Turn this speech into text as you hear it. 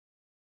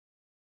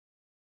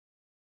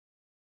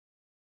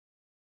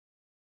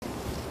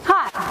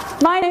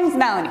My name's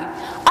Melanie.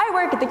 I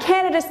work at the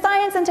Canada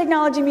Science and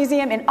Technology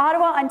Museum in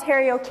Ottawa,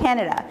 Ontario,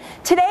 Canada.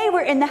 Today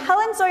we're in the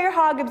Helen Sawyer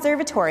Hogg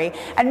Observatory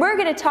and we're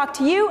going to talk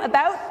to you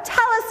about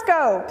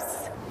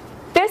telescopes.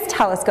 This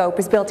telescope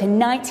was built in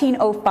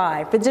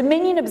 1905 for the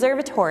Dominion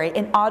Observatory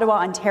in Ottawa,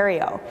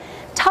 Ontario.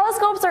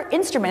 Telescopes are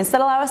instruments that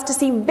allow us to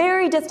see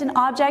very distant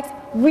objects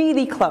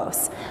really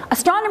close.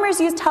 Astronomers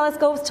use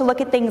telescopes to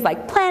look at things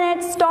like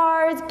planets,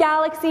 stars,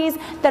 galaxies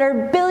that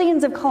are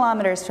billions of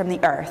kilometers from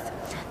the Earth.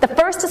 The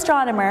first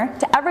astronomer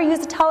to ever use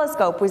a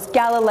telescope was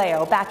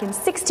Galileo back in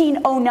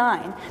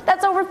 1609.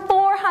 That's over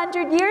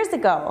 400 years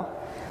ago.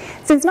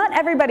 Since not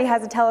everybody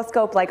has a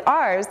telescope like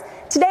ours,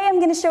 today I'm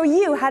going to show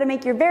you how to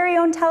make your very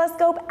own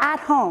telescope at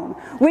home.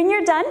 When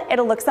you're done,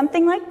 it'll look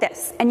something like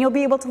this, and you'll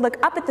be able to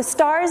look up at the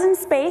stars in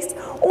space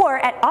or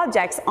at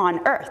objects on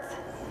Earth.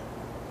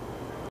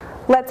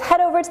 Let's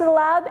head over to the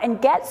lab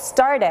and get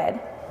started.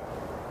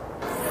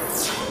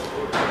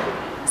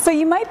 So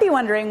you might be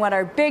wondering what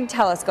our big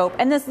telescope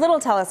and this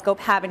little telescope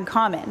have in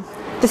common.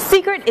 The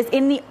secret is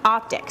in the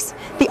optics.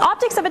 The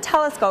optics of a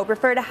telescope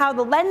refer to how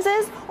the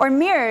lenses or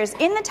mirrors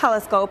in the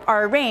telescope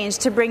are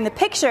arranged to bring the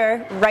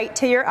picture right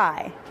to your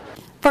eye.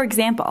 For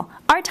example,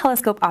 our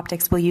telescope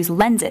optics will use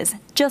lenses,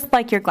 just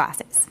like your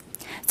glasses.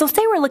 So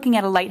say we're looking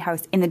at a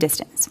lighthouse in the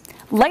distance.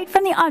 Light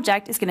from the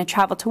object is going to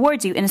travel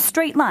towards you in a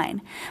straight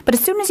line, but as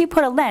soon as you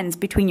put a lens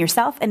between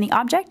yourself and the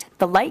object,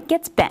 the light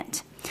gets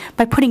bent.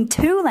 By putting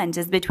two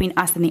lenses between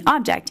us and the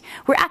object,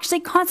 we're actually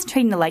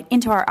concentrating the light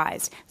into our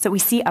eyes, so we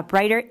see a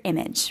brighter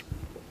image.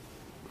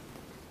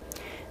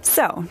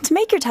 So, to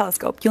make your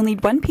telescope, you'll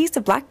need one piece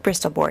of black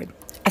Bristol board,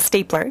 a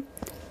stapler,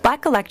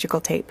 black electrical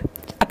tape,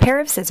 a pair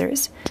of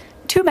scissors,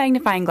 two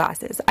magnifying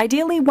glasses.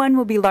 Ideally, one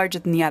will be larger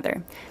than the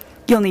other.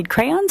 You'll need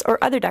crayons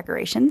or other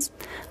decorations,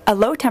 a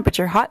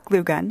low-temperature hot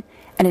glue gun,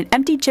 and an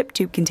empty chip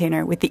tube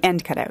container with the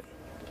end cut out.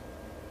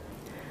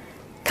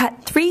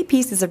 Cut 3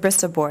 pieces of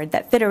Bristol board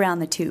that fit around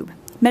the tube.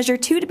 Measure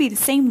 2 to be the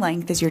same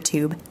length as your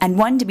tube and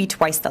 1 to be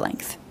twice the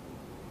length.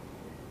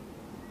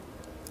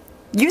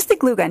 Use the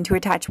glue gun to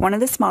attach one of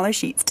the smaller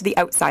sheets to the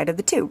outside of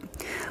the tube.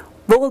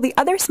 Roll the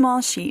other small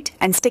sheet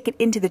and stick it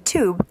into the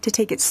tube to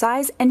take its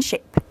size and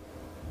shape.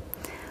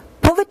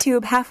 Pull the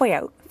tube halfway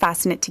out,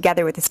 fasten it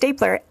together with a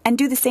stapler, and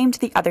do the same to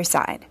the other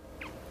side.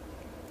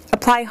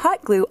 Apply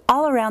hot glue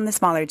all around the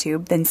smaller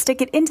tube, then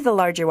stick it into the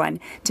larger one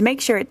to make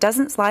sure it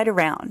doesn't slide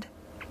around.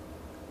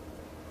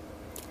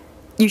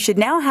 You should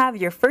now have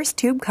your first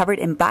tube covered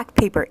in black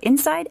paper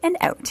inside and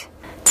out.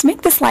 To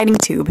make the sliding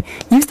tube,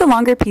 use the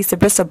longer piece of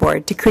Bristol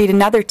board to create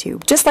another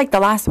tube, just like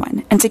the last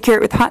one, and secure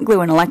it with hot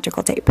glue and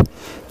electrical tape.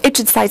 It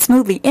should slide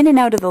smoothly in and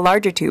out of the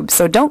larger tube,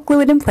 so don't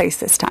glue it in place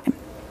this time.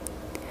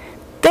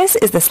 This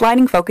is the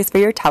sliding focus for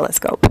your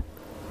telescope.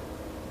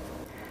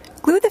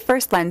 Glue the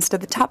first lens to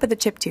the top of the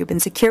chip tube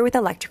and secure with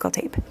electrical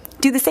tape.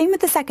 Do the same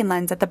with the second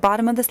lens at the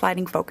bottom of the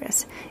sliding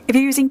focus. If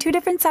you're using 2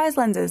 different size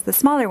lenses, the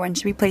smaller one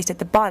should be placed at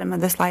the bottom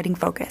of the sliding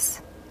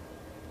focus.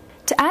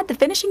 To add the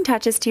finishing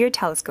touches to your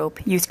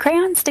telescope, use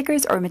crayons,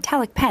 stickers, or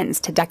metallic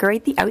pens to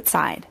decorate the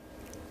outside.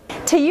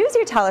 To use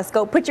your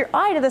telescope, put your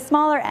eye to the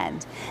smaller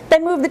end.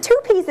 Then move the 2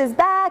 pieces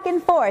back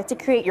and forth to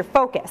create your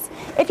focus.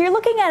 If you're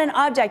looking at an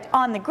object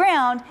on the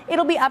ground,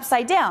 it'll be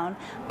upside down.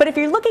 But if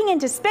you're looking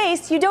into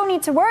space, you don't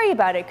need to worry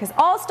about it because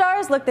all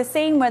stars look the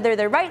same whether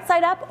they're right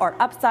side up or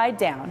upside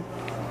down.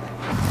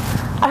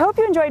 I hope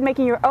you enjoyed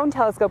making your own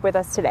telescope with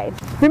us today.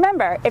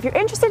 Remember, if you're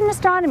interested in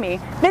astronomy,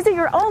 visit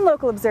your own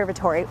local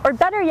observatory, or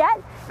better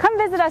yet, come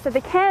visit us at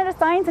the Canada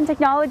Science and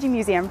Technology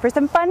Museum for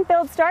some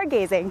fun-filled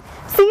stargazing.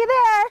 See you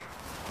there!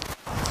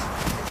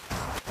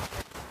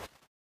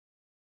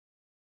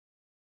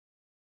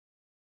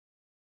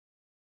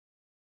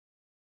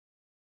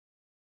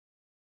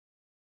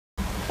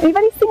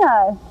 Anybody seen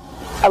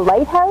a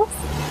lighthouse?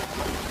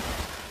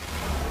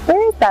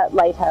 Where is that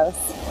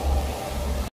lighthouse?